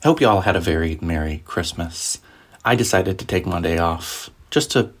Hope you all had a very Merry Christmas. I decided to take Monday off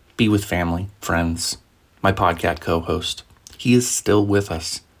just to be with family, friends, my podcast co-host. He is still with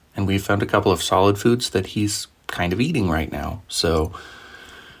us, and we've found a couple of solid foods that he's kind of eating right now. So,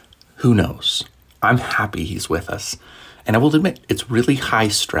 who knows? I'm happy he's with us. And I will admit, it's really high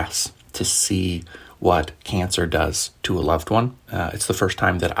stress to see what cancer does to a loved one. It's the first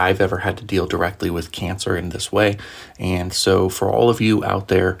time that I've ever had to deal directly with cancer in this way. And so for all of you out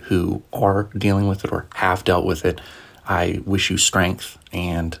there who are dealing with it or have dealt with it, I wish you strength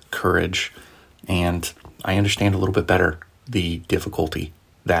and courage. And I understand a little bit better the difficulty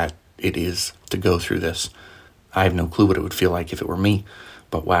that it is to go through this. I have no clue what it would feel like if it were me,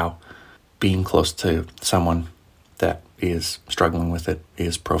 but wow, being close to someone that is struggling with it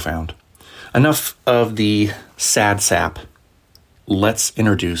is profound. Enough of the sad sap. Let's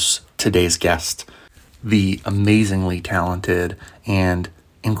introduce today's guest, the amazingly talented and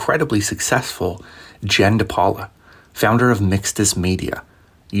incredibly successful Jenn DePaula, founder of Mixtus Media.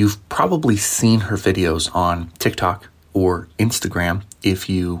 You've probably seen her videos on TikTok or Instagram if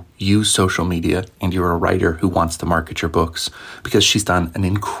you use social media and you're a writer who wants to market your books, because she's done an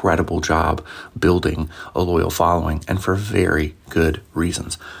incredible job building a loyal following, and for very good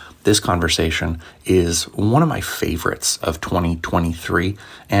reasons. This conversation is one of my favorites of 2023,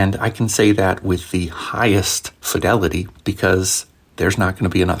 and I can say that with the highest fidelity because there's not going to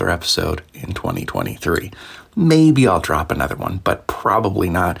be another episode in 2023. Maybe I'll drop another one, but probably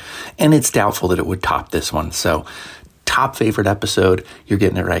not, and it's doubtful that it would top this one. So, top favorite episode, you're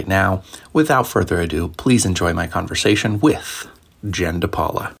getting it right now. Without further ado, please enjoy my conversation with Jenn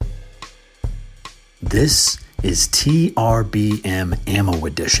DePaula. This is TRBM Ammo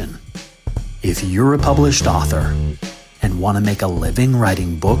Edition. If you're a published author and want to make a living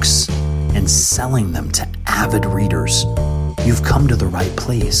writing books and selling them to avid readers, you've come to the right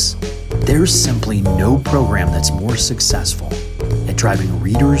place. There's simply no program that's more successful at driving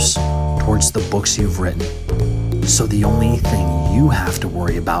readers towards the books you've written. So the only thing you have to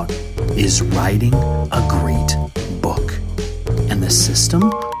worry about is writing a great book. And the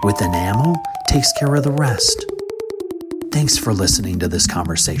system within Ammo takes care of the rest. Thanks for listening to this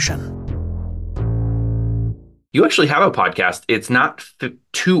conversation. You actually have a podcast. It's not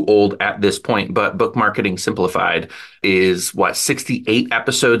too old at this point, but Book Marketing Simplified is 68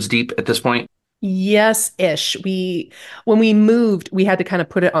 episodes deep at this point? Yes-ish. When we moved, we had to kind of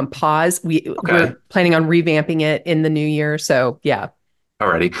put it on pause. We're planning on revamping it in the new year. So yeah.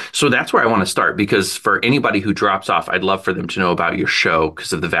 Alrighty. So that's where I want to start, because for anybody who drops off, I'd love for them to know about your show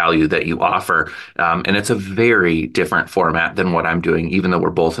because of the value that you offer. And it's a very different format than what I'm doing, even though we're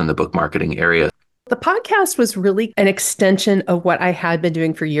both in the book marketing area. The podcast was really an extension of what I had been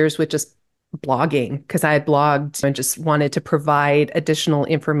doing for years, with just blogging, because I had blogged and just wanted to provide additional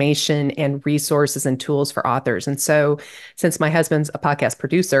information and resources and tools for authors. And so since my husband's a podcast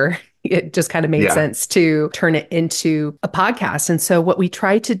producer, it just kind of made sense to turn it into a podcast. And so what we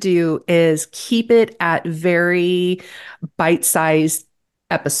try to do is keep it at very bite-sized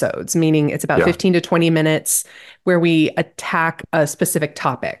episodes, meaning it's about 15 to 20 minutes where we attack a specific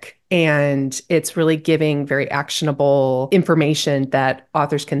topic. And it's really giving very actionable information that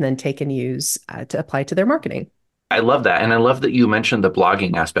authors can then take and use to apply to their marketing. I love that. And I love that you mentioned the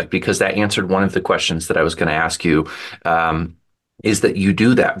blogging aspect, because that answered one of the questions that I was going to ask you, is that you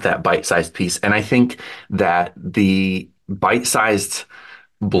do that bite-sized piece. And I think that the bite-sized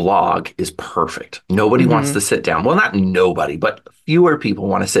blog is perfect. Nobody wants to sit down. Well, not nobody, but fewer people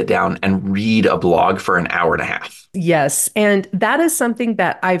want to sit down and read a blog for an hour and a half. Yes. And that is something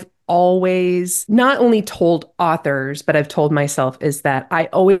that I've always not only told authors, but I've told myself, is that I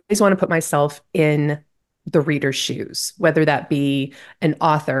always want to put myself in the reader's shoes, whether that be an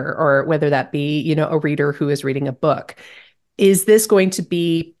author or whether that be, a reader who is reading a book. Is this going to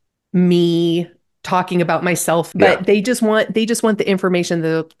be me talking about myself? But they just want the information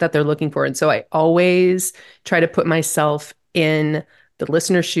that they're looking for. And so I always try to put myself in the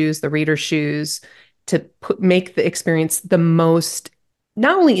listener's shoes, the reader's shoes, to make the experience the most,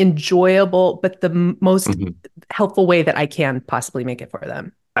 not only enjoyable, but the most helpful way that I can possibly make it for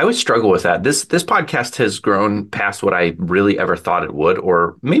them. I always struggle with that. This podcast has grown past what I really ever thought it would,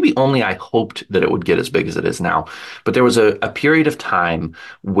 or maybe only I hoped that it would get as big as it is now. But there was a period of time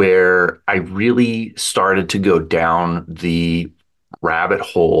where I really started to go down the rabbit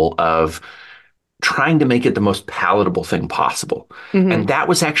hole of trying to make it the most palatable thing possible. And that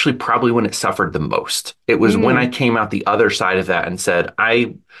was actually probably when it suffered the most. It was when I came out the other side of that and said,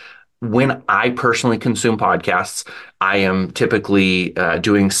 when I personally consume podcasts, I am typically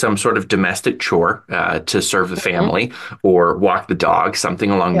doing some sort of domestic chore to serve the Mhm. family or walk the dog, something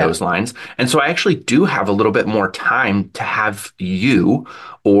along Yeah. those lines. And so I actually do have a little bit more time to have you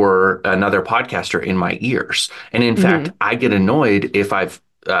or another podcaster in my ears. And in fact, Hmm. I get annoyed if I've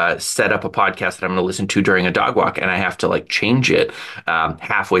set up a podcast that I'm going to listen to during a dog walk and I have to like change it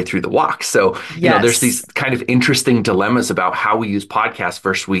halfway through the walk. So, there's these Yes. kind of interesting dilemmas about how we use podcasts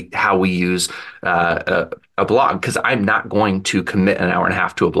versus how we use a blog. Because I'm not going to commit an hour and a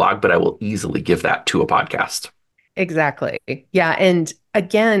half to a blog, but I will easily give that to a podcast. Exactly. Yeah. And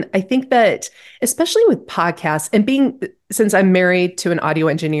again, I think that especially with podcasts and since I'm married to an audio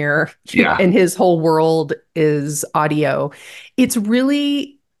engineer, Yeah. and his whole world is audio, it's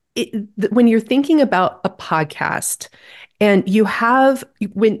really, when you're thinking about a podcast and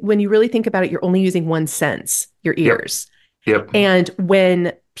when you really think about it, you're only using one sense, your Yep. ears. Yep. And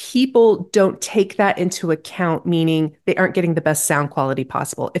when people don't take that into account, meaning they aren't getting the best sound quality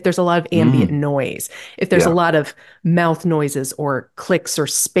possible, if there's a lot of ambient Mm, noise, if there's a yeah. lot of mouth noises or clicks or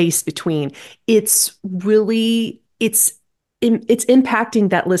space between, it's really it's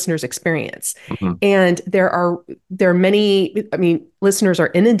impacting that listener's experience. Mhm. And there are many, I mean, listeners are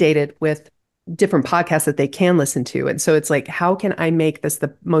inundated with different podcasts that they can listen to. And so it's like, how can I make this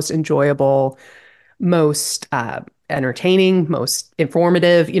the most enjoyable, most entertaining, most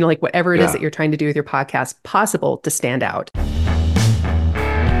informative, like whatever it is that Yeah. you're trying to do with your podcast possible to stand out.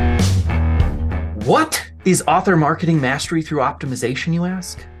 What is author marketing mastery through optimization, you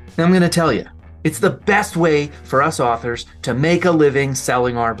ask? I'm going to tell you. It's the best way for us authors to make a living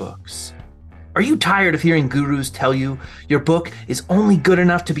selling our books. Are you tired of hearing gurus tell you your book is only good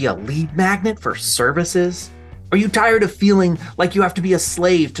enough to be a lead magnet for services? Are you tired of feeling like you have to be a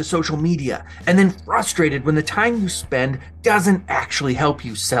slave to social media and then frustrated when the time you spend doesn't actually help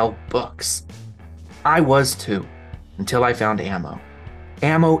you sell books? I was too, until I found Ammo.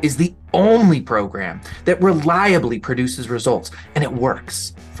 Ammo is the only program that reliably produces results, and it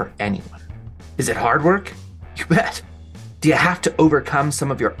works for anyone. Is it hard work? You bet. Do you have to overcome some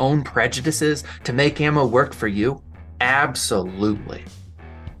of your own prejudices to make Ammo work for you? Absolutely.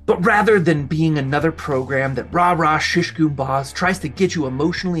 But rather than being another program that rah-rah shish-goom-bahs tries to get you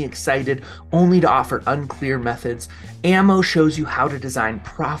emotionally excited only to offer unclear methods, Ammo shows you how to design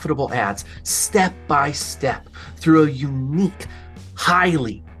profitable ads step by step through a unique,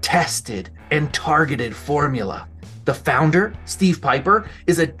 highly tested and targeted formula. The founder, Steve Piper,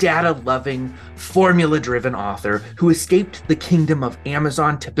 is a data-loving, formula-driven author who escaped the kingdom of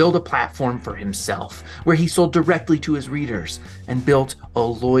Amazon to build a platform for himself, where he sold directly to his readers and built a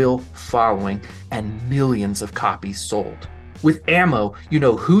loyal following and millions of copies sold. With Ammo, you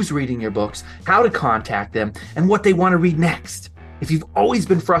know who's reading your books, how to contact them, and what they want to read next. If you've always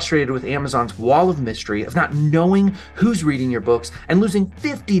been frustrated with Amazon's wall of mystery of not knowing who's reading your books and losing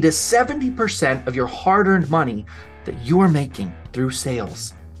 50 to 70% of your hard-earned money that you're making through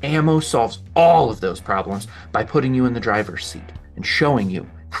sales, Ammo solves all of those problems by putting you in the driver's seat and showing you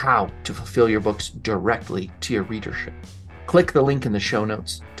how to fulfill your books directly to your readership. Click the link in the show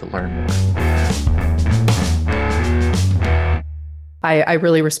notes to learn more. I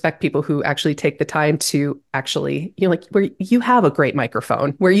really respect people who actually take the time to actually, like where you have a great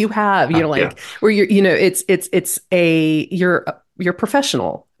microphone, where you have, Yeah. like where you're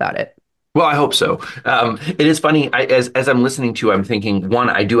professional about it. Well, I hope so. It is funny. As I'm listening to you, I'm thinking, one,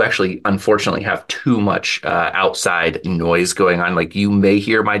 I do actually, unfortunately, have too much outside noise going on. Like you may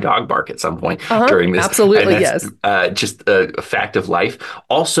hear my dog bark at some point Uh-huh. during this, and Absolutely, that's yes. just a fact of life.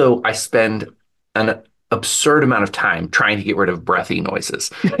 Also, I spend an absurd amount of time trying to get rid of breathy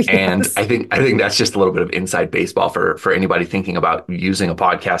noises, and Yes. I think that's just a little bit of inside baseball for anybody thinking about using a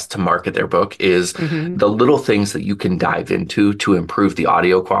podcast to market their book. Is Hmm. the little things that you can dive into to improve the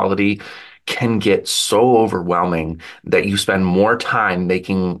audio quality can get so overwhelming that you spend more time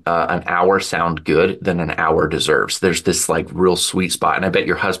making an hour sound good than an hour deserves. There's this like real sweet spot. And I bet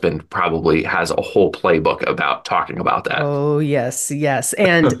your husband probably has a whole playbook about talking about that. Oh, yes, yes.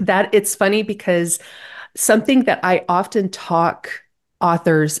 And that it's funny because something that I often talk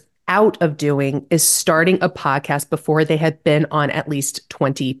authors out of doing is starting a podcast before they have been on at least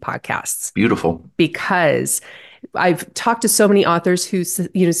 20 podcasts. Beautiful. Because I've talked to so many authors who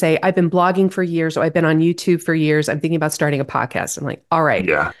say I've been blogging for years or I've been on YouTube for years. I'm thinking about starting a podcast. I'm like, all right,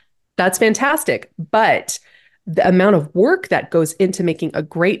 Yeah. that's fantastic, but the amount of work that goes into making a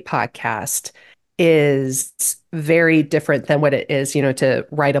great podcast is very different than what it is, to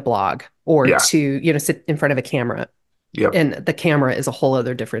write a blog or Yeah. to, sit in front of a camera. Yep. And the camera is a whole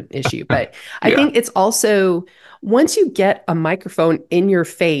other different issue. But I Yeah. think it's also once you get a microphone in your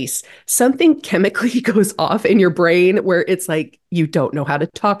face, something chemically goes off in your brain where it's like you don't know how to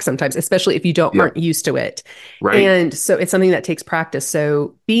talk sometimes, especially if you don't aren't Yep. used to it. Right. And so it's something that takes practice.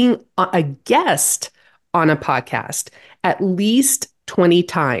 So being a guest on a podcast at least 20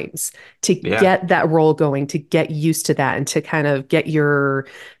 times to Yeah. get that role going, to get used to that, and to kind of get your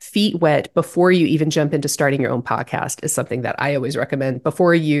feet wet before you even jump into starting your own podcast is something that I always recommend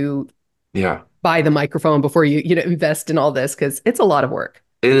before you Yeah. buy the microphone, before you invest in all this, because it's a lot of work.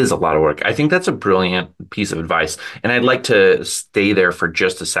 It is a lot of work. I think that's a brilliant piece of advice. And I'd like to stay there for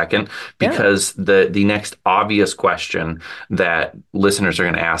just a second Yeah. because the next obvious question that listeners are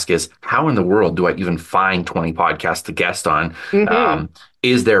going to ask is how in the world do I even find 20 podcasts to guest on? Hmm. Um,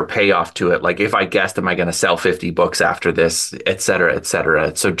 is there a payoff to it? Like if I guest, am I going to sell 50 books after this, et cetera, et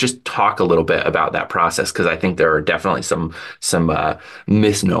cetera? So just talk a little bit about that process because I think there are definitely some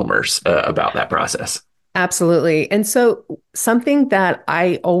misnomers about that process. Absolutely. And so, something that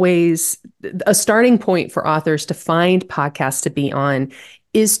a starting point for authors to find podcasts to be on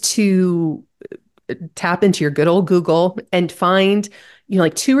is to tap into your good old Google and find,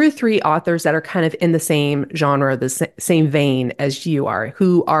 like two or three authors that are kind of in the same genre, the same vein as you are,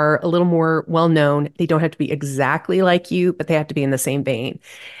 who are a little more well known. They don't have to be exactly like you, but they have to be in the same vein.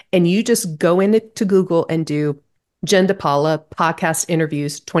 And you just go into Google and do Jenn DePaula podcast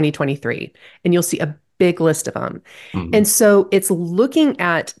interviews 2023, and you'll see a big list of them. Mhm. And so it's looking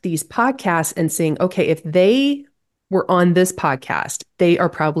at these podcasts and saying, okay, if they were on this podcast, they are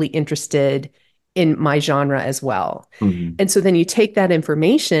probably interested in my genre as well. Mhm. And so then you take that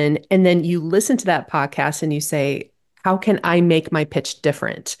information and then you listen to that podcast and you say, how can I make my pitch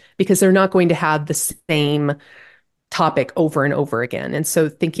different? Because they're not going to have the same topic over and over again. And so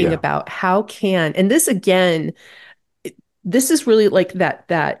thinking Yeah. about how can, and this again, this is really like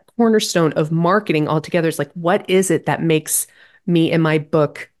that cornerstone of marketing altogether is like, what is it that makes me and my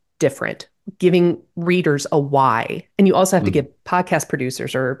book different? Giving readers a why. And you also have to Mhm. give podcast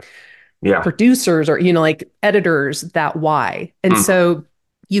producers or Yeah. producers or like editors that why. And Mhm. so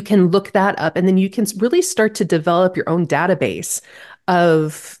you can look that up and then you can really start to develop your own database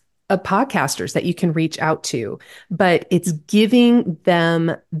of podcasters that you can reach out to. But it's giving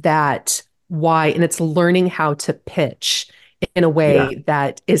them that why, and it's learning how to pitch in a Yeah. way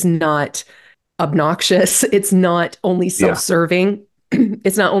that is not obnoxious. It's not only Yeah. self-serving.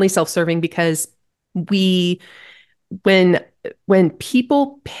 It's not only self-serving because we when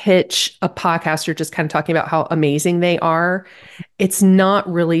people pitch a podcaster just kind of talking about how amazing they are, it's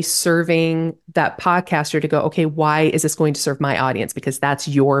not really serving that podcaster to go, okay, why is this going to serve my audience? Because that's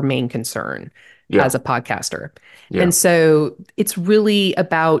your main concern Yeah. as a podcaster. Yeah. And so it's really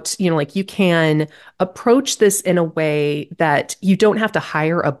about, like you can approach this in a way that you don't have to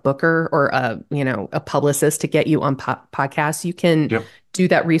hire a booker or a publicist to get you on podcasts. You can Yep. do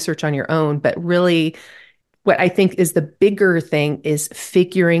that research on your own, but really what I think is the bigger thing is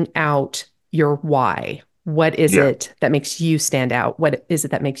figuring out your why. What is Yeah. it that makes you stand out? What is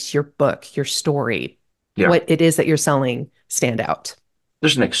it that makes your book, your story, Yeah. what it is that you're selling stand out?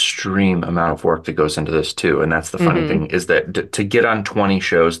 There's an extreme amount of work that goes into this too. And that's the funny Hmm. thing is that to get on 20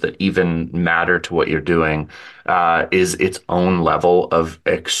 shows that even matter to what you're doing is its own level of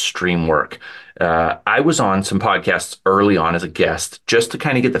extreme work. I was on some podcasts early on as a guest just to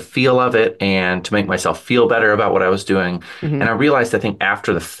kind of get the feel of it and to make myself feel better about what I was doing. Hmm. And I realized, I think,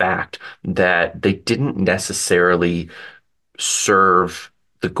 after the fact that they didn't necessarily serve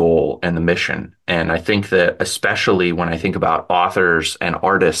the goal and the mission. And I think that especially when I think about authors and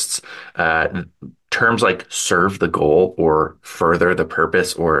artists, terms like serve the goal or further the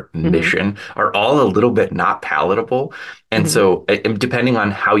purpose or Hmm. mission are all a little bit not palatable. And Hmm. so, depending on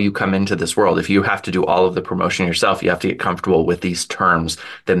how you come into this world, if you have to do all of the promotion yourself, you have to get comfortable with these terms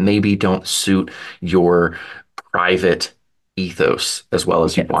that maybe don't suit your private ethos as well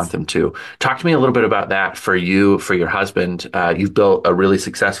as you want Yes. them to. Talk to me a little bit about that for you, for your husband. You've built a really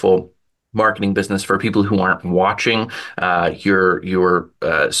successful marketing business. For people who aren't watching. You're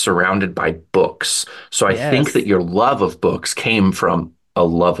surrounded by books, so I think that Yes. your love of books came from a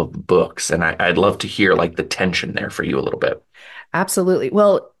love of books, and I'd love to hear like the tension there for you a little bit. Absolutely.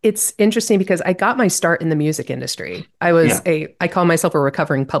 Well, it's interesting because I got my start in the music industry. Yeah. I call myself a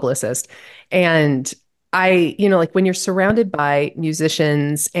recovering publicist. And like when you're surrounded by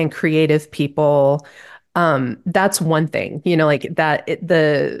musicians and creative people, that's one thing, like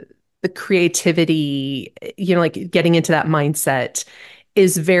the creativity, like getting into that mindset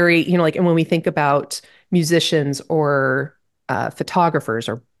is very, like, and when we think about musicians or photographers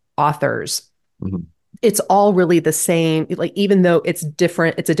or authors, Mhm. it's all really the same. Like, even though it's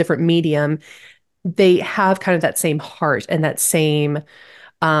different, it's a different medium, they have kind of that same heart and that same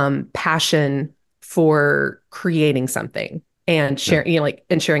passion for creating something and Yeah. sharing, like,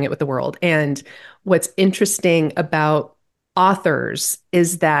 and sharing it with the world. And what's interesting about authors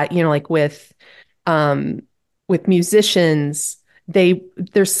is that, like with musicians,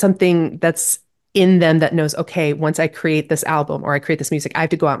 there's something that's in them that knows, okay, once I create this album or I create this music, I have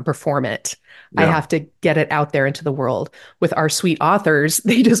to go out and perform it. I Yeah. have to get it out there into the world. With our sweet authors,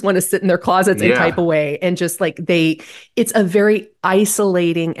 they just want to sit in their closets and type Yeah. away, and just like it's a very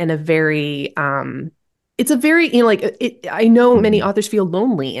isolating and a very it's a very, I know many Mhm. authors feel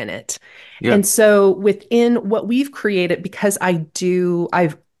lonely in it. Yeah. And so within what we've created, because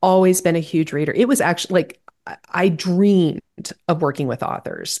I've always been a huge reader. It was actually like I dreamed of working with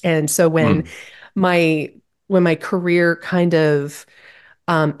authors. And so Mm. my when my career kind of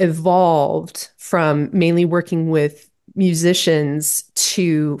evolved from mainly working with musicians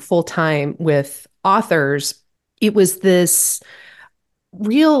to full time with authors, it was this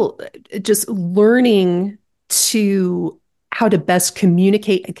real just learning to how to best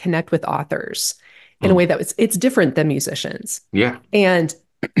communicate and connect with authors in a Mm. way that it's different than musicians. Yeah. And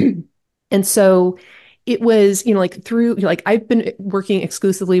and so it was, like through, like I've been working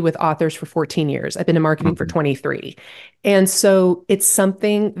exclusively with authors for 14 years. I've been in marketing for Mhm. 23. And so it's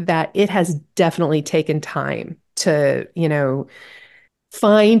something that it has definitely taken time to,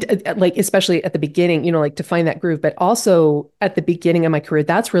 find, like, especially at the beginning, like to find that groove. But also at the beginning of my career,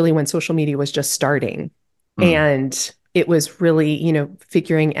 that's really when social media was just starting. Mm. And it was really,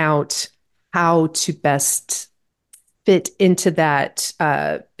 figuring out how to best fit into that,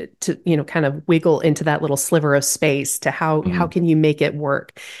 to, kind of wiggle into that little sliver of space, to how Mhm. can you make it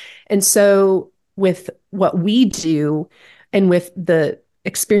work. And so with what we do, and with the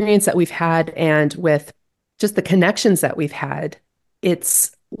experience that we've had, and with just the connections that we've had,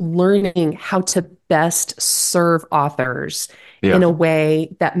 it's learning how to best serve authors in Yeah. a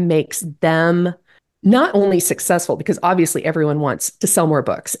way that makes them not only successful, because obviously everyone wants to sell more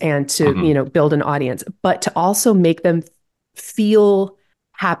books and to, Mhm. build an audience, but to also make them feel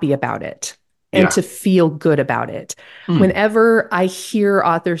happy about it and Yeah. to feel good about it. Mm. Whenever I hear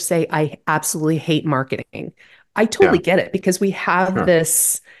authors say, I absolutely hate marketing, I totally Yeah. get it, because we have Sure.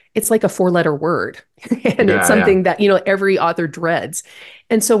 this, it's like a four-letter word, and it's Yeah. Yeah. something that, every author dreads.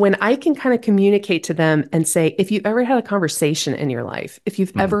 And so when I can kind of communicate to them and say, if you've ever had a conversation in your life, if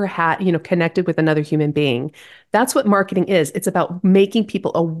you've Mhm. ever had, connected with another human being, that's what marketing is. It's about making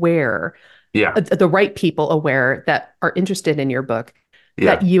people aware, Yeah. the right people aware that are interested in your book,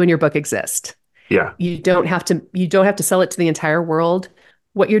 that Yeah. you and your book exist. Yeah. You don't have to sell it to the entire world.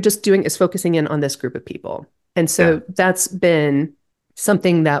 What you're just doing is focusing in on this group of people. And Yeah. so that's been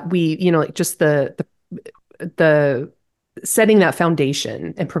something that we, like just the setting that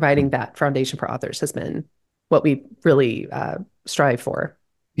foundation and providing that foundation for authors has been what we really strive for.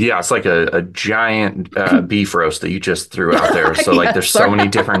 Yeah, it's like a giant beef roast that you just threw out there. So like Yeah, there's so sorry. many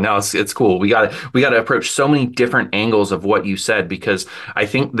different no, it's cool. We gotta approach so many different angles of what you said because I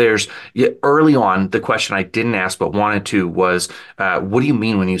think there's yeah, early on the question I didn't ask but wanted to was what do you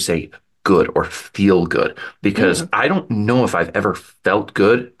mean when you say good or feel good? Because Mm, I don't know if I've ever felt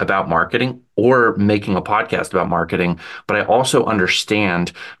good about marketing or making a podcast about marketing, but I also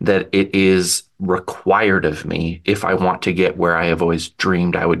understand that it is required of me if I want to get where I have always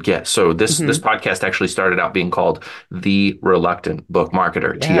dreamed I would get. So this mhm. podcast actually started out being called The Reluctant Book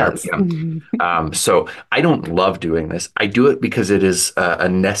Marketer, Yes. TRBM. So I don't love doing this. I do it because it is a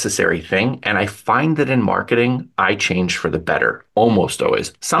necessary thing. And I find that in marketing, I change for the better almost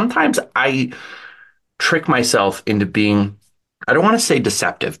always. Sometimes I trick myself into being, I don't want to say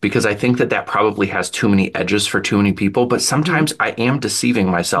deceptive because I think that that probably has too many edges for too many people, but Mhm. sometimes I am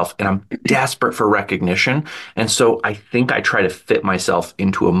deceiving myself and I'm desperate for recognition. And so I think I try to fit myself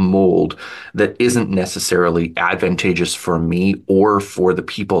into a mold that isn't necessarily advantageous for me or for the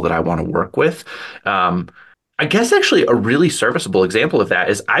people that I want to work with. Um, I guess actually a really serviceable example of that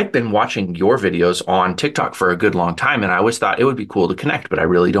is I've been watching your videos on TikTok for a good long time, and I always thought it would be cool to connect, but I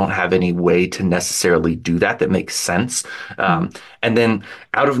really don't have any way to necessarily do that that makes sense. Um, Mhm. and then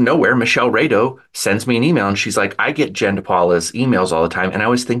out of nowhere, Michelle Rado sends me an email, and she's like, "I get Jenn DePaula's emails all the time, and I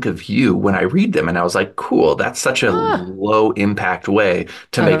always think of you when I read them." And I was like, "Cool, that's such a Ah, low impact way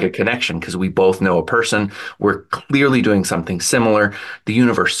to make uh-huh. a connection because we both know a person. We're clearly doing something similar. The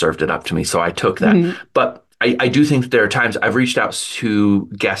universe served it up to me, so I took that." Mhm. But I do think that there are times I've reached out to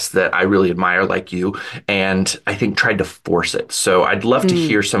guests that I really admire, like you, and I think tried to force it. So I'd love to Mm.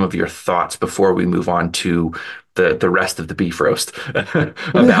 hear some of your thoughts before we move on to the rest of the beef roast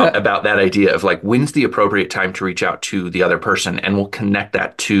about that idea of like when's the appropriate time to reach out to the other person, and we'll connect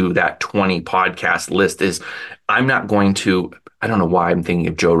that to that 20 podcast list. Is I'm not going to, I don't know why I'm thinking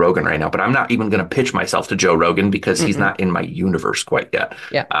of Joe Rogan right now, but I'm not even going to pitch myself to Joe Rogan because he's Mm-mm. not in my universe quite yet.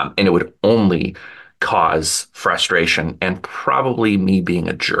 Yeah. And it would only cause frustration and probably me being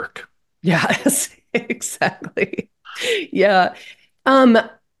a jerk. Yes, exactly. Yeah. Um,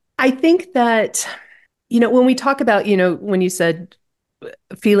 I think that, when we talk about, when you said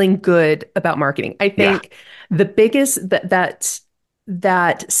feeling good about marketing, I Yeah. think the biggest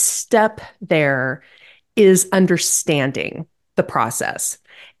that step there is understanding the process.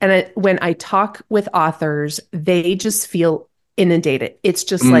 And when I talk with authors, they just feel inundated. It's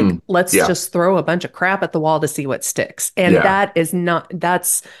just like, let's Yeah. just throw a bunch of crap at the wall to see what sticks. And Yeah.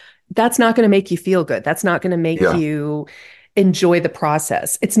 that's not going to make you feel good. That's not going to make Yeah. you enjoy the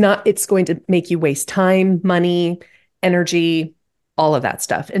process. It's going to make you waste time, money, energy, all of that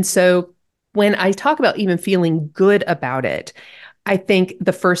stuff. And so when I talk about even feeling good about it, I think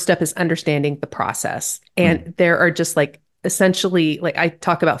the first step is understanding the process. Mm. And there are just like essentially, like I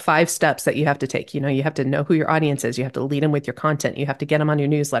talk about 5 steps that you have to take. You have to know who your audience is. You have to lead them with your content. You have to get them on your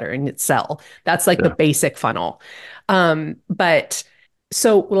newsletter and sell. That's like the Yeah. basic funnel. But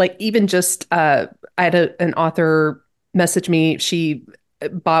so like even just I had an author message me. She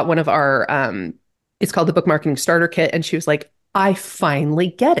bought one of our it's called the Book Marketing Starter Kit, and she was like, I finally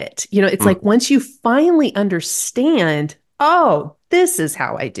get it. It's Mm. like once you finally understand, oh, this is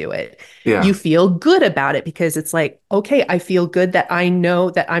how I do it, Yeah. you feel good about it because it's like, okay, I feel good that I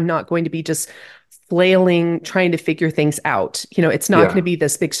know that I'm not going to be just flailing, trying to figure things out. It's not going to Yeah. be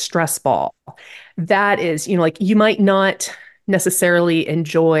this big stress ball. That is, like you might not necessarily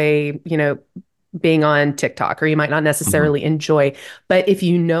enjoy, being on TikTok, or you might not Hmm. necessarily enjoy, but if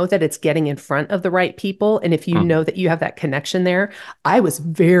you know that it's getting in front of the right people, and if you Hmm. know that you have that connection there, I was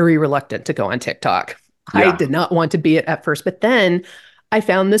very reluctant to go on TikTok. I Yeah. did not want to be it at first, but then I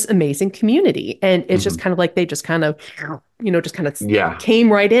found this amazing community, and it's just Hmm. kind of like they just kind of, just kind of Yeah.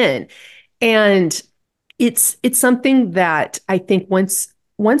 came right in. And it's something that I think once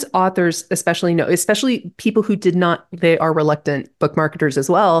authors especially know, especially people who did not, they are reluctant book marketers as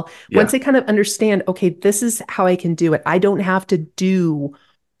well. Once Yeah. they kind of understand, okay, this is how I can do it. I don't have to do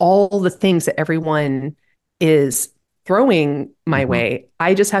all the things that everyone is throwing my Hmm. way.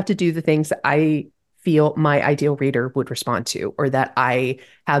 I just have to do the things that I feel my ideal reader would respond to, or that I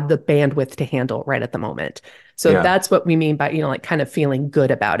have the bandwidth to handle right at the moment. So Yeah. that's what we mean by, like kind of feeling good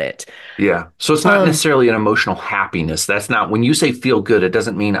about it. Yeah. So it's not Um, necessarily an emotional happiness. That's not, when you say feel good, it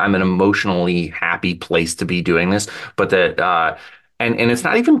doesn't mean I'm an emotionally happy place to be doing this, but that, and it's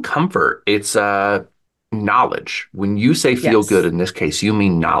not even comfort. It's, knowledge. When you say feel good yes, in this case, you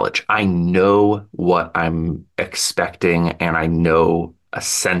mean knowledge. I know what I'm expecting and I know a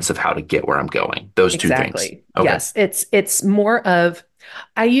sense of how to get where I'm going. Those two things. exactly. Okay. Yes, it's more of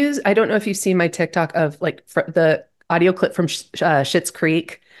I don't know if you've seen my TikTok of like the audio clip from Schitt's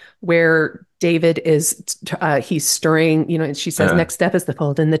Creek where David is he's stirring, and she says Uh, next step is to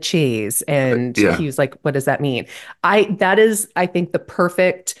fold in the cheese, and yeah. he was like, what does that mean? That is, I think, the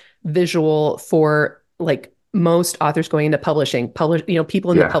perfect visual for like most authors going into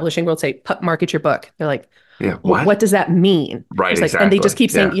people in the Yeah. publishing world say, Market your book." They're like, Yeah. well, What? what does that mean? Right. It's like, and they just Exactly.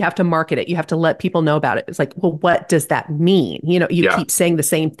 keep saying Yeah. you have to market it, you have to let people know about it. It's like, well, what does that mean? You Yeah. keep saying the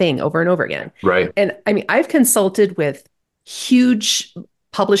same thing over and over again. Right. And I mean, I've consulted with huge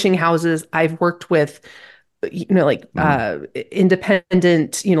publishing houses. I've worked with, like Mm.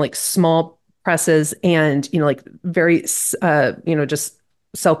 independent, like small presses, and, like very, just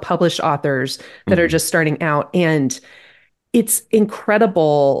self-published authors that are Mhm. just starting out. And it's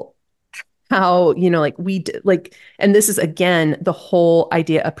incredible how like and this is again the whole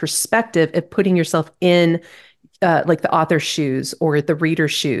idea of perspective, of putting yourself in like the author's shoes or the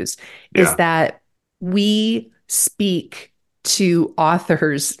reader's shoes, is Yeah. that we speak to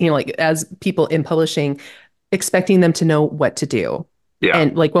authors, like as people in publishing, expecting them to know what to do. Yeah.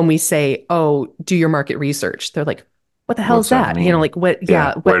 And like when we say, oh, do your market research, they're like, what the hell is What's that that? mean? Like what, Yeah.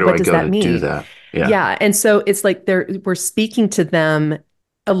 yeah, Where do what I does go that to do mean? that? Yeah. Yeah. And so it's like we're speaking to them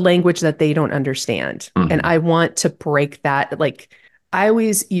a language that they don't understand. And Hmm. I want to break that. Like I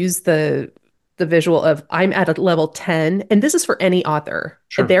always use the visual of I'm at a level 10, and this is for any author.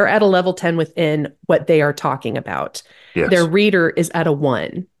 Sure. They're at a level 10 within what they are talking about. Their Yes. reader is at a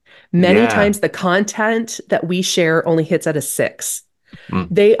 1. Many Yeah. times the content that we share only hits at a 6. Mm.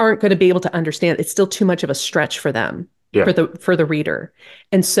 They aren't going to be able to understand. It's still too much of a stretch for them, Yeah. for the reader.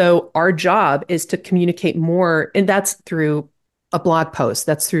 And so our job is to communicate more, and that's through a blog post,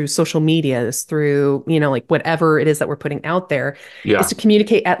 that's through social media, that's through, like whatever it is that we're putting out there, is Yeah. to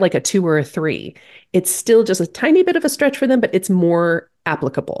communicate at like a 2 or a 3. It's still just a tiny bit of a stretch for them, but it's more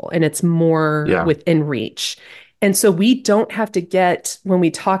applicable and it's more Yeah. within reach. And so we don't have to get, when we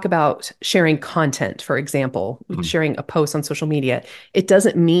talk about sharing content, for example, Mhm. sharing a post on social media, it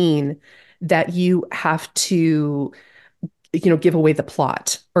doesn't mean that you have to give away the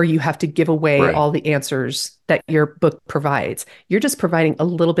plot or you have to give away Right. all the answers that your book provides. You're just providing a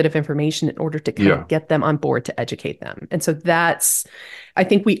little bit of information in order to kind Yeah. of get them on board to educate them. And so I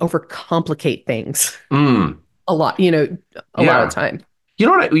think we overcomplicate things Mm. a lot, a lot of Yeah. time. You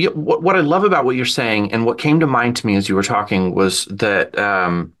know what I love about what you're saying, and what came to mind to me as you were talking was that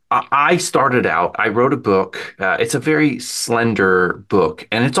I started out. I wrote a book. It's a very slender book,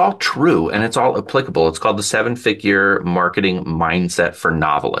 and it's all true and it's all applicable. It's called The Seven-Figure Marketing Mindset for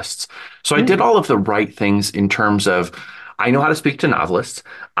Novelists. So I did Mm, all of the right things in terms of I know how to speak to novelists.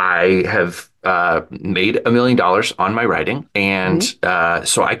 I have made $1 million on my writing, and mhm,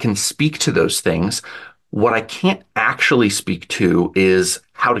 so I can speak to those things. What I can't actually speak to is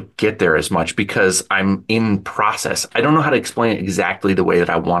how to get there as much because I'm in process. I don't know how to explain it exactly the way that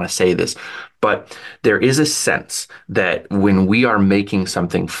I want to say this, but there is a sense that when we are making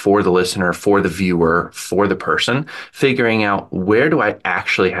something for the listener, for the viewer, for the person, figuring out where do I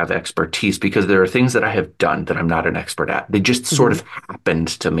actually have expertise, because there are things that I have done that I'm not an expert at. They just sort mhm, of happened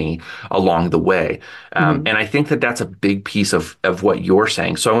to me along the way. mhm, And I think that that's a big piece of what you're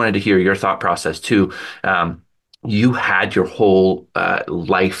saying. So I wanted to hear your thought process too. um, you had your whole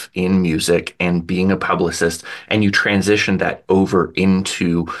life in music and being a publicist, and you transitioned that over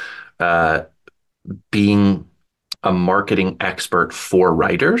into uh, being a marketing expert for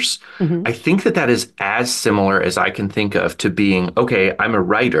writers. mhm, I think that that is as similar as I can think of to being, okay, I'm a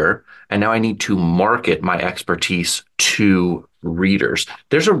writer and now I need to market my expertise to readers.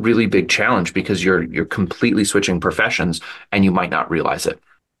 There's a really big challenge because you're completely switching professions and you might not realize it.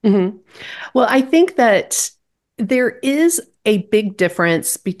 mhm. Well, I think that there is a big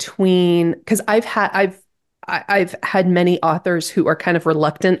difference between, because I've had many authors who are kind of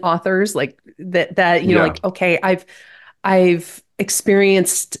reluctant authors, like that Yeah. like, okay, I've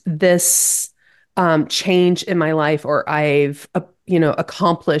experienced this change in my life, or I've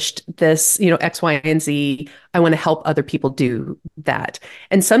accomplished this, X, Y, and Z. I want to help other people do that.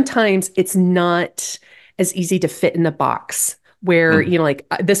 And sometimes it's not as easy to fit in a box where, Mm-hmm. like,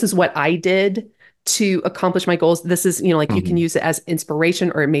 this is what I did to accomplish my goals. This is, like, you can Mm-hmm. use it as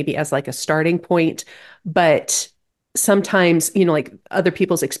inspiration or maybe as like a starting point. But sometimes, like, other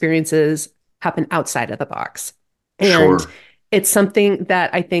people's experiences happen outside of the box. And Sure. it's something that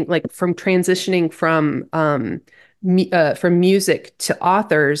I think, like, from transitioning from music to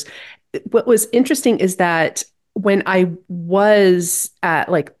authors, what was interesting is that when I was at,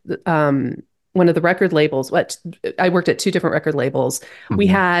 like, one of the record labels, what I worked at 2 different record labels, we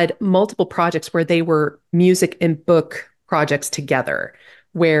Mm-hmm. had multiple projects where they were music and book projects together,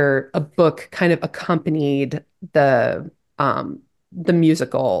 where a book kind of accompanied the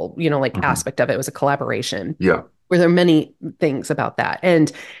musical, like, Mm-hmm. aspect of it. It was a collaboration Yeah. where there are many things about that. And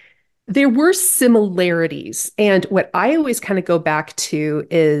there were similarities. And what I always kind of go back to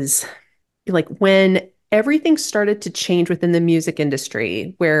is, like, when everything started to change within the music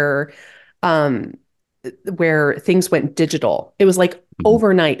industry, um where things went digital. It was like Mm-hmm.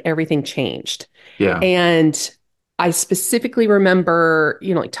 overnight everything changed. Yeah. And I specifically remember,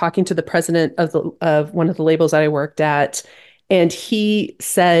 like, talking to the president of one of the labels that I worked at, and he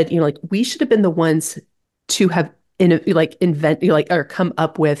said, like, we should have been the ones to have invent, like, or come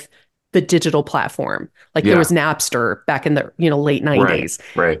up with the digital platform. Like, there was Yeah. Napster back in the, late Right. 90s.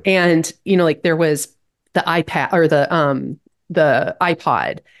 Right. And, like, there was the iPad or the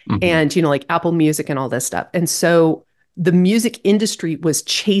iPod, Mm-hmm. and, like, Apple Music and all this stuff. And so the music industry was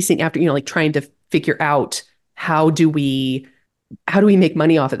chasing after, like, trying to figure out how do we make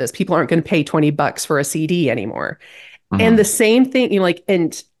money off of this? People aren't going to pay $20 for a CD anymore. And the Mm-hmm. same thing, like,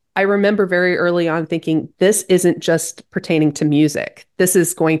 and I remember very early on thinking, this isn't just pertaining to music. This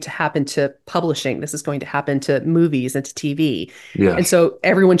is going to happen to publishing. This is going to happen to movies and to TV. And Yes. so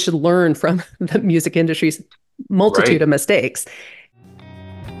everyone should learn from the music industry's multitude Right. of mistakes.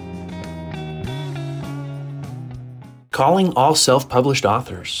 Calling all self-published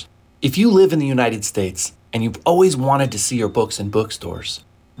authors. If you live in the United States and you've always wanted to see your books in bookstores,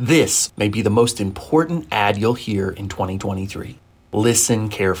 this may be the most important ad you'll hear in 2023. Listen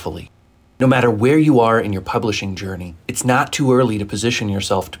carefully. No matter where you are in your publishing journey, it's not too early to position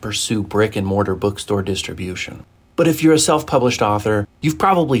yourself to pursue brick and mortar bookstore distribution. But if you're a self-published author, you've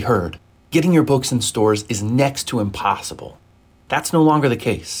probably heard getting your books in stores is next to impossible. That's no longer the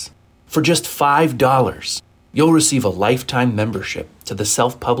case. For just $5, you'll receive a lifetime membership to the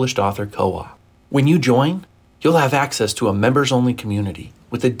Self-Published Author Co-op. When you join, you'll have access to a members-only community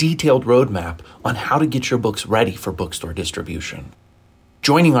with a detailed roadmap on how to get your books ready for bookstore distribution.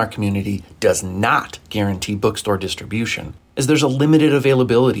 Joining our community does not guarantee bookstore distribution, as there's a limited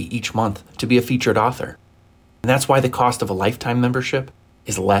availability each month to be a featured author. And that's why the cost of a lifetime membership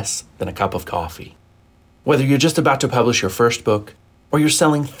is less than a cup of coffee. Whether you're just about to publish your first book or you're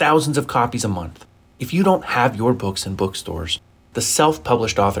selling thousands of copies a month, if you don't have your books in bookstores, the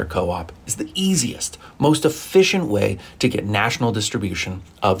Self-Published Author Co-op is the easiest, most efficient way to get national distribution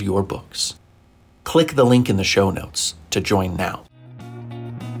of your books. Click the link in the show notes to join now.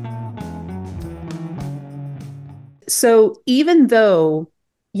 So even though,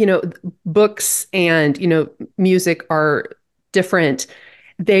 books and, music are different,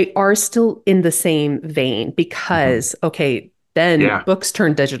 they are still in the same vein because, okay, then books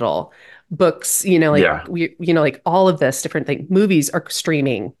turn digital. Books, like all of this different thing. Movies are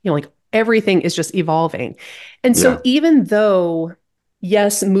streaming, like everything is just evolving. And so even though,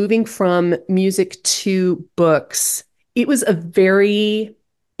 yes, moving from music to books, it was a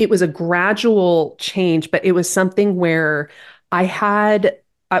gradual change, but it was something where I had,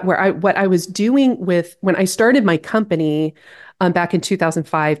 what I was doing with, when I started my company back in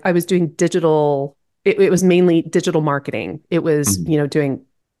 2005, I was doing digital, it was mainly digital marketing. It was, doing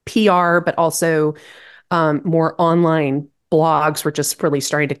PR, but also more online blogs were just really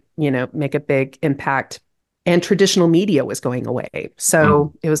starting to, make a big impact. And traditional media was going away.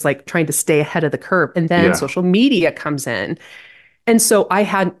 So it was like trying to stay ahead of the curve. And then social media comes in. And so I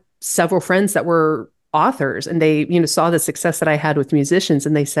had several friends that were authors and they, saw the success that I had with musicians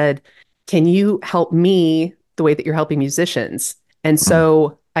and they said, can you help me the way that you're helping musicians? And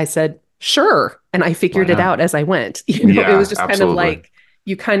so I said, sure. And I figured it out as I went. It was just kind of like,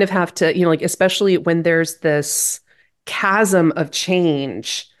 you kind of have to, like, especially when there's this chasm of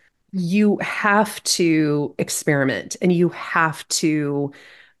change, you have to experiment and you have to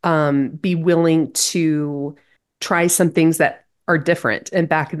be willing to try some things that are different. And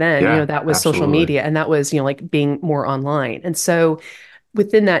back then, that was social media and that was, like being more online. And so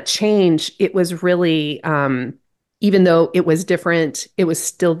within that change, it was really, even though it was different, it was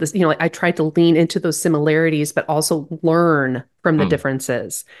still this, like I tried to lean into those similarities, but also learn from the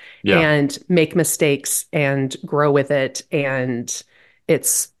differences and make mistakes and grow with it. And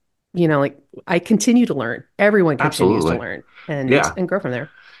it's, like I continue to learn. Everyone continues to learn and grow from there.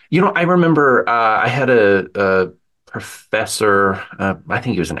 I remember I had a professor, I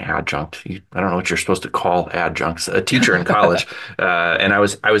think he was an adjunct. I don't know what you're supposed to call adjuncts, a teacher in college. And I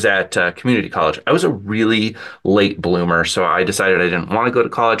was at community college. I was a really late bloomer, so I decided I didn't want to go to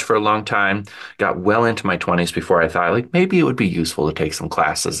college for a long time. Got well into my 20s before I thought, like, maybe it would be useful to take some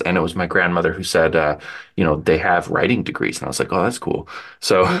classes. And it was my grandmother who said, they have writing degrees. And I was like, oh, that's cool.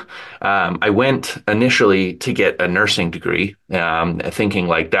 So I went initially to get a nursing degree, thinking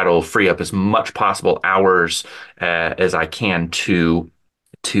like that'll free up as much possible hours as I can to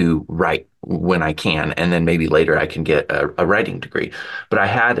write when I can, and then maybe later I can get a writing degree. But I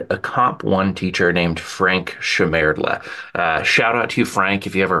had a Comp 1 teacher named Frank Schmerdle. Shout out to you, Frank,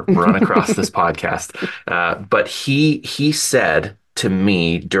 if you ever run across this podcast. But he said to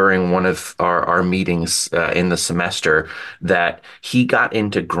me during one of our meetings in the semester that he got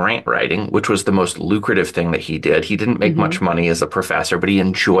into grant writing, which was the most lucrative thing that he did. He didn't make much money as a professor, but he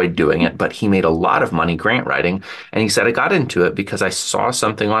enjoyed doing it. But he made a lot of money grant writing. And he said, I got into it because I saw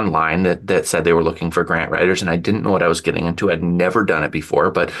something online that said they were looking for grant writers, and I didn't know what I was getting into. I'd never done it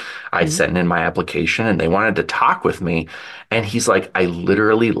before, but I sent in my application and they wanted to talk with me. And he's like, I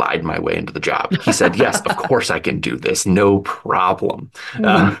literally lied my way into the job. He said, yes, of course I can do this. No problem.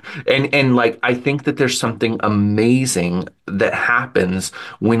 And like, I think that there's something amazing that happens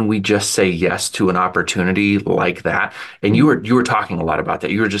when we just say yes to an opportunity like that. And you were talking a lot about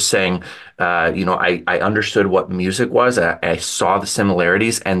that. You were just saying, I understood what music was. I saw the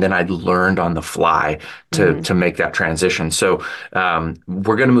similarities, and then I learned on the fly to make that transition. So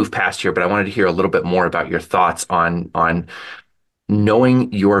we're going to move past here, but I wanted to hear a little bit more about your thoughts on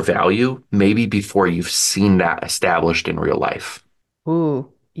knowing your value, maybe before you've seen that established in real life.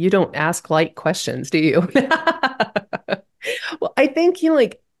 Ooh, you don't ask light questions, do you? Well, I think,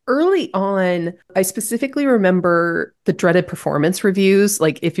 like early on, I specifically remember the dreaded performance reviews.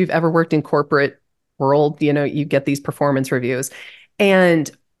 Like if you've ever worked in corporate world, you get these performance reviews. And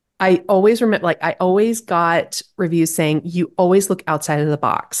I always remember, like I always got reviews saying, you always look outside of the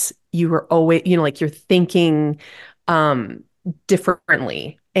box. You are always, like you're thinking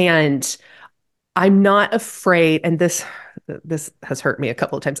differently. And I'm not afraid, and this has hurt me a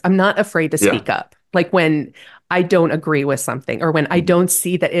couple of times. I'm not afraid to Yeah. speak up. Like when I don't agree with something or when I Mm, don't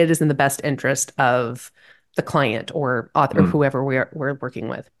see that it is in the best interest of the client or author or mm, whoever we're working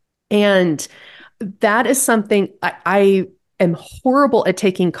with. And that is something I am horrible at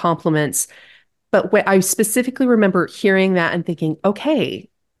taking compliments, but when I specifically remember hearing that and thinking, okay,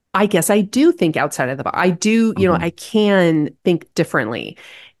 I guess I do think outside of the box. I do, mhm, I can think differently.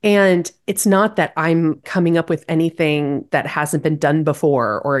 And it's not that I'm coming up with anything that hasn't been done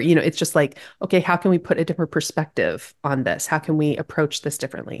before, or, it's just like, okay, how can we put a different perspective on this? How can we approach this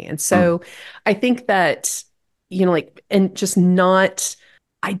differently? And mm, so I think that, and just not,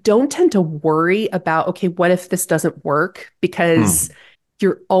 I don't tend to worry about, okay, what if this doesn't work? Because mm.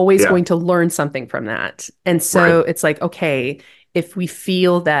 you're always Yeah. going to learn something from that. And so Right. it's like, okay, if we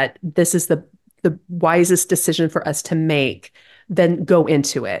feel that this is the wisest decision for us to make, then go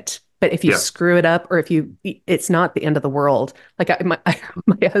into it. But if you Yeah. screw it up or if it's not the end of the world. Like my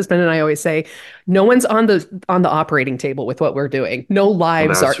husband and I always say, no one's on the operating table with what we're doing. No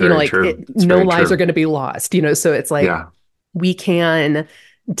lives That's are, very true. It's no very lives are true. going to be lost, so it's like Yeah. we can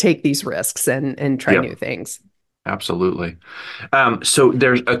take these risks and try new Yep. things. Absolutely. So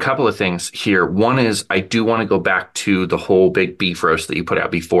there's a couple of things here. One is I do want to go back to the whole big beef roast that you put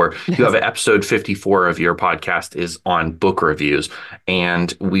out before. You have Yes. an episode 54 of your podcast is on book reviews,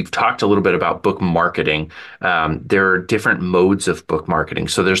 and we've talked a little bit about book marketing. There are different modes of book marketing.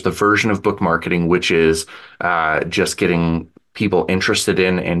 So there's the version of book marketing, which is just getting people interested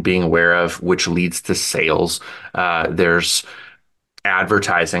in and being aware of, which leads to sales. There's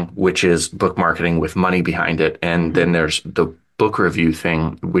advertising, which is book marketing with money behind it. And then Mhm. there's the book review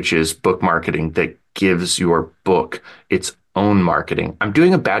thing, which is book marketing that gives your book its own marketing. I'm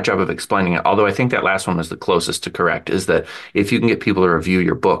doing a bad job of explaining it, although I think that last one was the closest to correct, is that if you can get people to review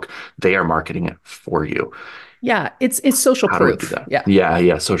your book, they are marketing it for you. Yeah, it's social How do we do proof. that? Yeah. Yeah,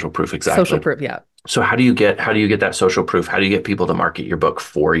 yeah, social proof, Social exactly. proof. Yeah. So how do you get that social proof? How do you get people to market your book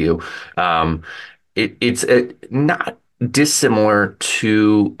for you? Um, it's not dissimilar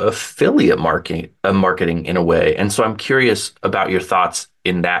to affiliate marketing in a way. And so I'm curious about your thoughts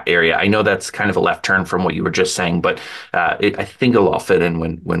in that area. I know that's kind of a left turn from what you were just saying, but I think it'll all fit in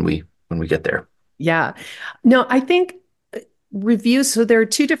when we get there. Yeah. No, I think reviews, so there are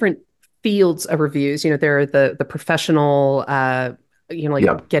two different fields of reviews. There are the professional like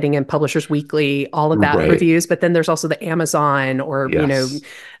Yep. getting in Publishers Weekly, all of that Right. reviews, but then there's also the Amazon or, Yes.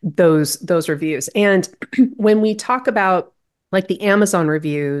 those reviews. And when we talk about like the Amazon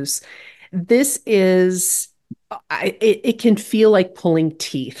reviews, this is it can feel like pulling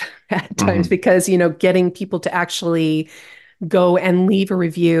teeth at times Hmm. because, getting people to actually go and leave a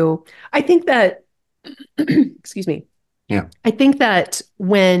review. I think that excuse me. Yeah. I think that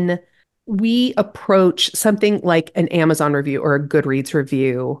when we approach something like an Amazon review or a Goodreads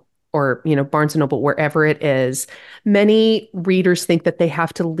review or, Barnes and Noble, wherever it is, many readers think that they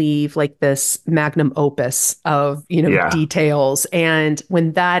have to leave like this magnum opus of, Yeah. details. And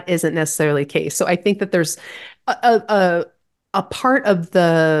when that isn't necessarily the case. So I think that there's a part of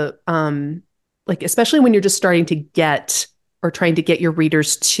the, like, especially when you're just starting to get or trying to get your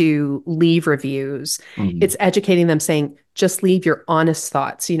readers to leave reviews, Hmm. it's educating them saying, just leave your honest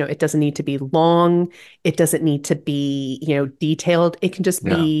thoughts. It doesn't need to be long. It doesn't need to be, detailed. It can just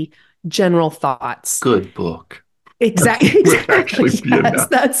Yeah. be general thoughts. Good book. Exactly. Would Exactly. actually be Yes.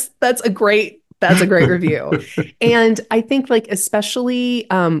 enough. That's a great review. And I think like, especially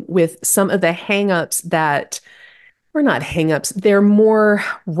with some of the hangups that or not hangups, they're more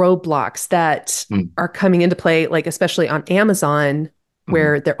roadblocks that Mm-hmm. are coming into play, like especially on Amazon, Mm-hmm.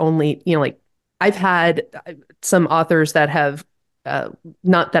 where they're only, like I've had some authors that have,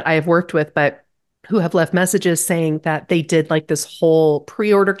 not that I have worked with, but who have left messages saying that they did like this whole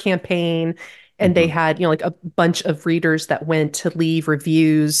pre-order campaign and they Mm-hmm. had, like a bunch of readers that went to leave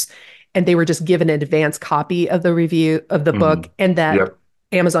reviews and they were just given an advance copy of the review of the Mm-hmm. book and that Yep.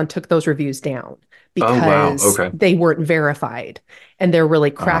 Amazon took those reviews down Oh, wow. because Okay. they weren't verified and they're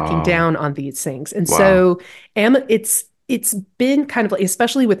really cracking Oh, down on these things. And wow. so it's been kind of like,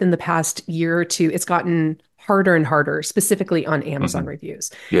 especially within the past year or two, it's gotten harder and harder, specifically on Amazon Hmm.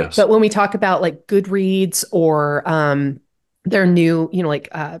 reviews. Yes. But when we talk about like Goodreads or their new, like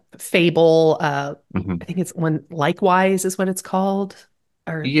Fable, Hmm. I think it's one Likewise is what it's called,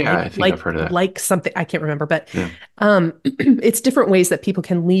 or Yeah, I think I've heard of that. like something I can't remember, but Yeah. it's different ways that people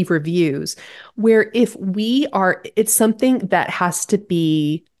can leave reviews. Where if it's something that has to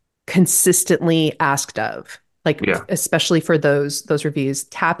be consistently asked of. like Yeah. especially for those reviews,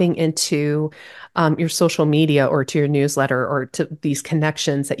 tapping into your social media or to your newsletter or to these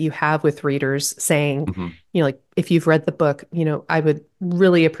connections that you have with readers saying, Hmm. like if you've read the book, I would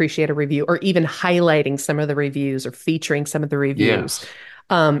really appreciate a review, or even highlighting some of the reviews or featuring some of the reviews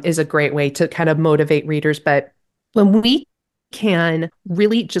Yes. is a great way to kind of motivate readers. But when we can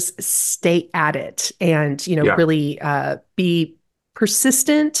really just stay at it and, Yeah. really be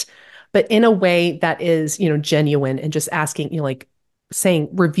persistent, but in a way that is, genuine, and just asking, like saying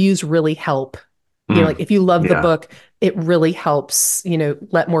reviews really help. Like Mm. if you love the Yeah. book, it really helps,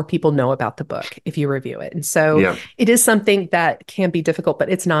 let more people know about the book if you review it. And so Yeah. it is something that can be difficult, but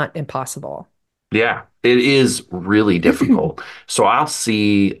it's not impossible. Yeah, it is really difficult. So I'll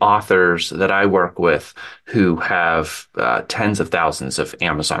see authors that I work with who have tens of thousands of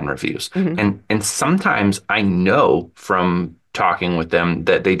Amazon reviews, Hmm. and sometimes I know from talking with them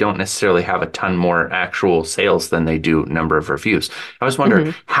that they don't necessarily have a ton more actual sales than they do number of reviews. I always wonder, Hmm.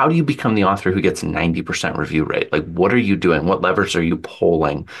 how do you become the author who gets 90% review rate? Like, what are you doing? What levers are you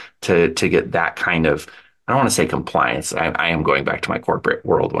pulling to get that kind of, I don't want to say compliance. I am going back to my corporate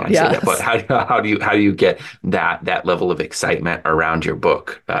world when I say that. But Yes. how do you get that level of excitement around your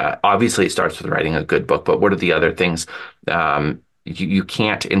book? Obviously, it starts with writing a good book. But what are the other things? You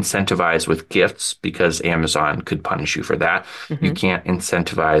can't incentivize with gifts because Amazon could punish you for that. You Hmm. can't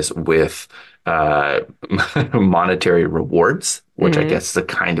incentivize with uh, monetary rewards, which I Hmm. guess is a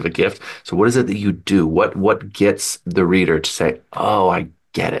kind of a gift. So what is it that you do? What gets the reader to say, "Oh, I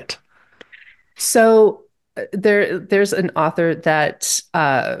get it"? So there's an author that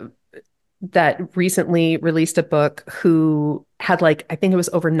recently released a book who had, like, I think it was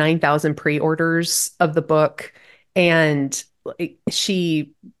over 9,000 pre-orders of the book, and like,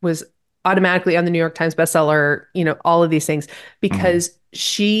 she was automatically on the New York Times bestseller, all of these things Hmm. because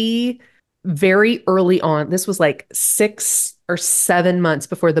she very early on, this was like 6 or 7 months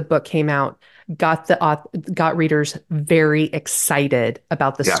before the book came out, got readers very excited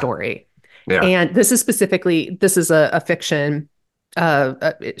about the Yeah. story. Yeah. And this is a fiction,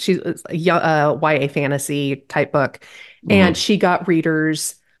 she's a YA fantasy type book. And Hmm. she got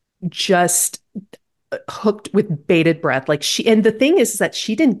readers just hooked with bated breath. And the thing is that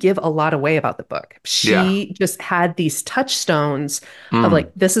she didn't give a lot away about the book. Yeah. She just had these touchstones of Mm.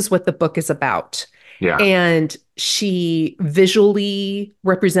 like, this is what the book is about. Yeah. And she visually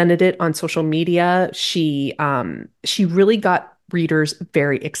represented it on social media. She really got readers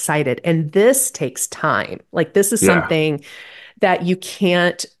very excited. And this takes time. Like, this is Yeah. something that you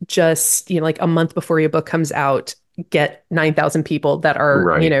can't just, like a month before your book comes out, get 9,000 people that are,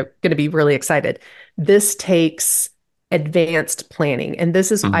 Right. going to be really excited. This takes advanced planning. And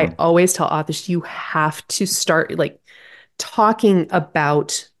this is, I Hmm. always tell authors, you have to start like talking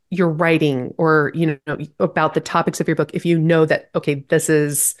about your writing, or, about the topics of your book. If you know that, okay, this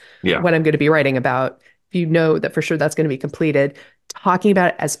is Yeah. what I'm going to be writing about, if you know that for sure that's going to be completed, talking about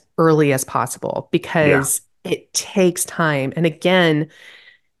it as early as possible, Yeah. because it takes time. And again,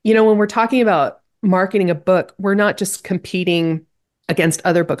 when we're talking about marketing a book, we're not just competing against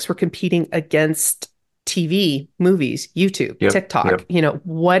other books, we're competing against TV, movies, YouTube, Yep. TikTok. Yep.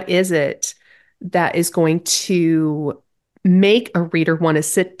 What is it that is going to make a reader want to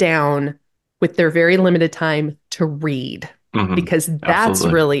sit down with their very limited time to read? Hmm. Because that's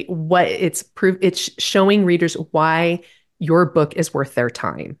Absolutely. really what it's showing readers why your book is worth their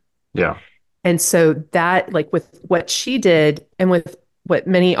time. Yeah. And so that, like with what she did and with what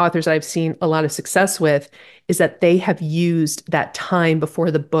many authors I've seen a lot of success with, is that they have used that time before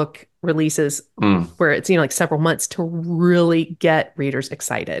the book releases, Mm. where it's, like several months, to really get readers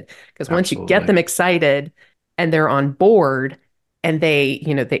excited. Because once you get Absolutely. them excited and they're on board and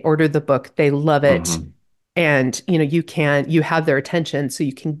they order the book, they love it. Hmm. And, you have their attention, so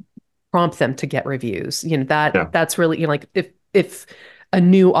you can prompt them to get reviews. Yeah. That's really, like if a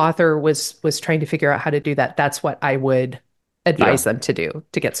new author was trying to figure out how to do that, that's what I would Yeah. advise them to do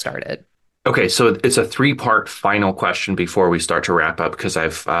to get started. Okay, so it's a three-part final question before we start to wrap up because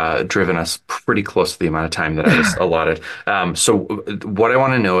I've driven us pretty close to the amount of time that I was allotted. What I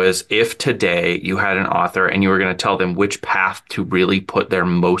want to know is if today you had an author and you were going to tell them which path to really put their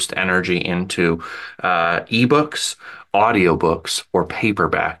most energy into, ebooks, audiobooks, or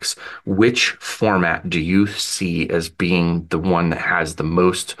paperbacks, which format do you see as being the one that has the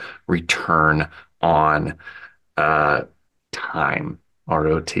most return on uh, time?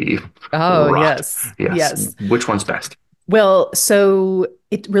 ROT. Oh, Rot. yes. Yes. Yes. Which one's best? Well, so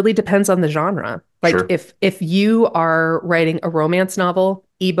it really depends on the genre. Like Sure. if you are writing a romance novel,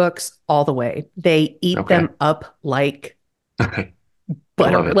 ebooks all the way. They eat Okay. them up like I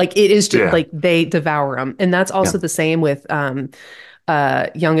love whatever. it. Like it is just Yeah. like they devour them. And that's Yeah. also the same with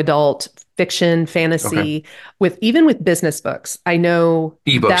young adult fiction, Okay. fantasy, with even with business books. I know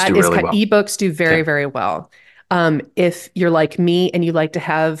Ebooks do that is really well. ebooks do very, Yeah. very well. If you're like me and you like to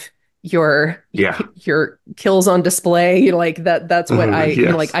have your Yeah. your kills on display, like that's what I,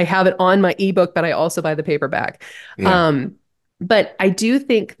 like Yes. I have it on my ebook, but I also buy the paperback. Yeah. Um, but I do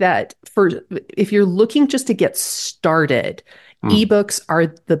think that for if you're looking just to get started, Mm. ebooks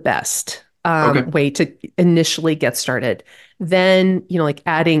are the best Okay. way to initially get started. Then, like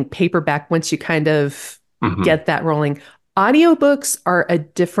adding paperback once you kind of Hmm. get that rolling. Audiobooks are a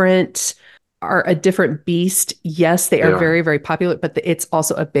different beast. Yes, they They are are. very, very popular, but it's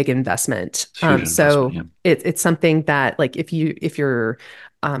also a big investment. It's a huge investment. So Yeah. it's something that like if your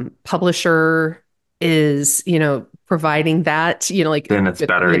publisher is, providing that, like Then it's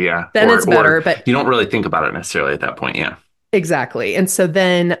better. Yeah. then it's Or better. But you don't really think about it necessarily at that point. Yeah. exactly. And so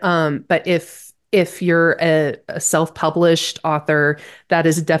then, but if you're a self-published author, that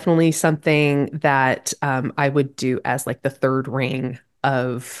is definitely something that I would do as like the third ring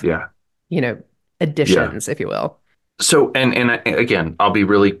of, Yeah. you know, Yeah. additions, if you will. So, again, I'll be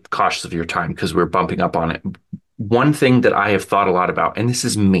really cautious of your time because we're bumping up on it. One thing that I have thought a lot about, and this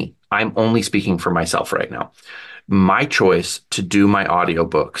is me, I'm only speaking for myself right now. My choice to do my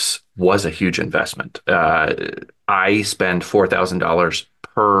audiobooks was a huge investment. I spend $4,000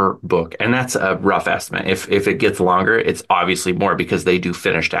 per book, and that's a rough estimate. If it gets longer, it's obviously more because they do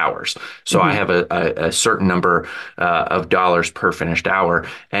finished hours. So I Hmm. have a certain number of dollars per finished hour,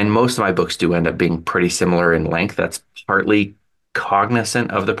 and most of my books do end up being pretty similar in length. That's partly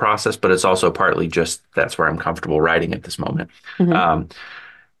cognizant of the process, but it's also partly just that's where I'm comfortable writing at this moment. Hmm. Um,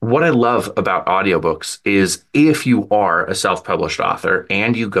 what I love about audiobooks is if you are a self-published author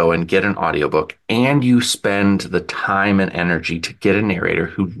and you go and get an audiobook and you spend the time and energy to get a narrator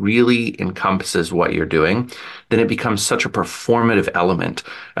who really encompasses what you're doing, then it becomes such a performative element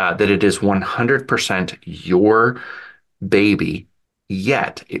that it is 100% your baby,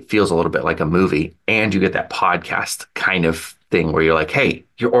 yet it feels a little bit like a movie. And you get that podcast kind of thing where you're like, hey,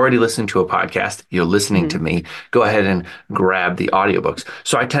 you're already listening to a podcast, you're listening to Hmm. me, go ahead and grab the audiobooks.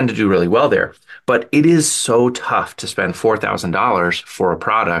 So I tend to do really well there. But it is so tough to spend $4,000 for a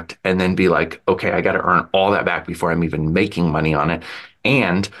product and then be like, okay, I got to earn all that back before I'm even making money on it.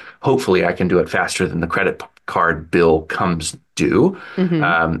 And hopefully I can do it faster than the credit card bill comes due. Hmm.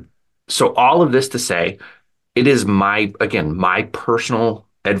 Um, so all of this to say, it is my personal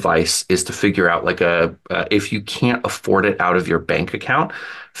advice is to figure out like if you can't afford it out of your bank account,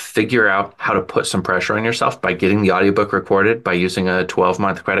 figure out how to put some pressure on yourself by getting the audiobook recorded by using a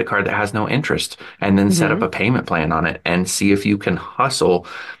 12-month credit card that has no interest, and then set up Hmm. a payment plan on it and see if you can hustle.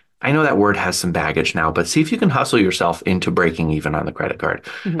 I know that word has some baggage now, but see if you can hustle yourself into breaking even on the credit card.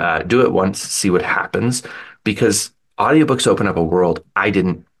 Hmm. Do it once, see what happens, because audiobooks open up a world I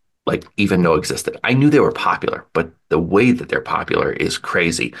didn't like even know existed. I knew they were popular, but the way that they're popular is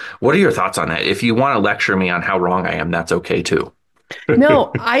crazy. What are your thoughts on that? If you want to lecture me on how wrong I am, that's okay too.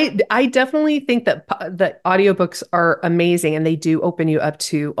 No, I definitely think that audiobooks are amazing and they do open you up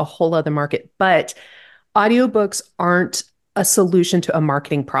to a whole other market, but audiobooks aren't a solution to a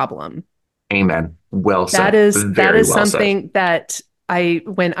marketing problem. Amen. Well That said. is that Very is well said. something that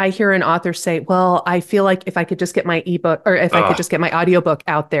when I hear an author say, "Well, I feel like if I could just get my ebook or if I could Oh, just get my audiobook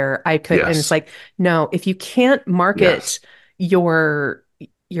out there, I could." And it's yes. like, no, if you can't market Yes. your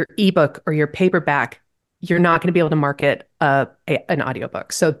your ebook or your paperback, you're not going to be able to market an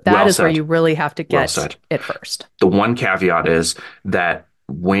audiobook. So that Well is where said. you really have to Well get said. it first. The one caveat is that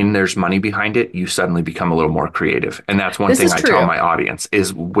when there's money behind it, you suddenly become a little more creative. And that's one This thing is I tell true. my audience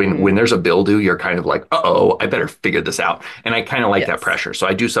is when Mhm. there's a bill due, you're kind of like, uh-oh, I better figure this out. And I kind of like that Yes. pressure. So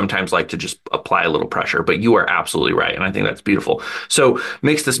I do sometimes like to just apply a little pressure, but you are absolutely right. And I think that's beautiful. So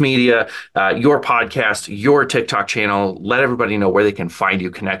Mix This Media, your podcast, your TikTok channel, let everybody know where they can find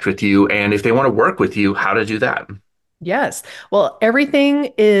you, connect with you, and if they want to work with you, how to do that. Yes. Well,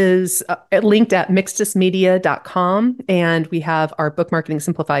 everything is linked at mixedustmedia.com. And we have our Book Marketing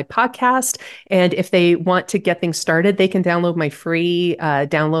Simplified podcast. And if they want to get things started, they can download my free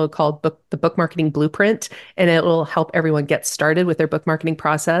download called the Book Marketing Blueprint. And it will help everyone get started with their book marketing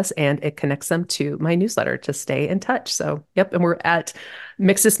process. And it connects them to my newsletter to stay in touch. So, yep. And we're at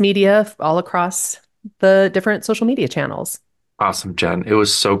Mixed Media all across the different social media channels. Awesome, Jen. It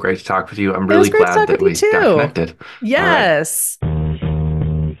was so great to talk with you. I'm It was really great to glad talk that with you we got too. connected. All right. Yes.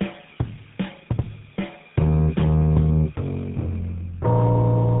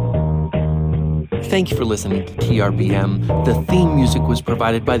 Thank you for listening to TRBM. The theme music was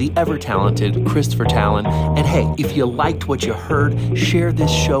provided by the ever-talented Christopher Talon. And hey, if you liked what you heard, share this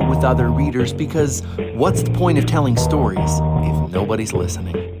show with other readers, because what's the point of telling stories if nobody's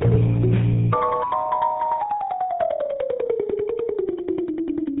listening?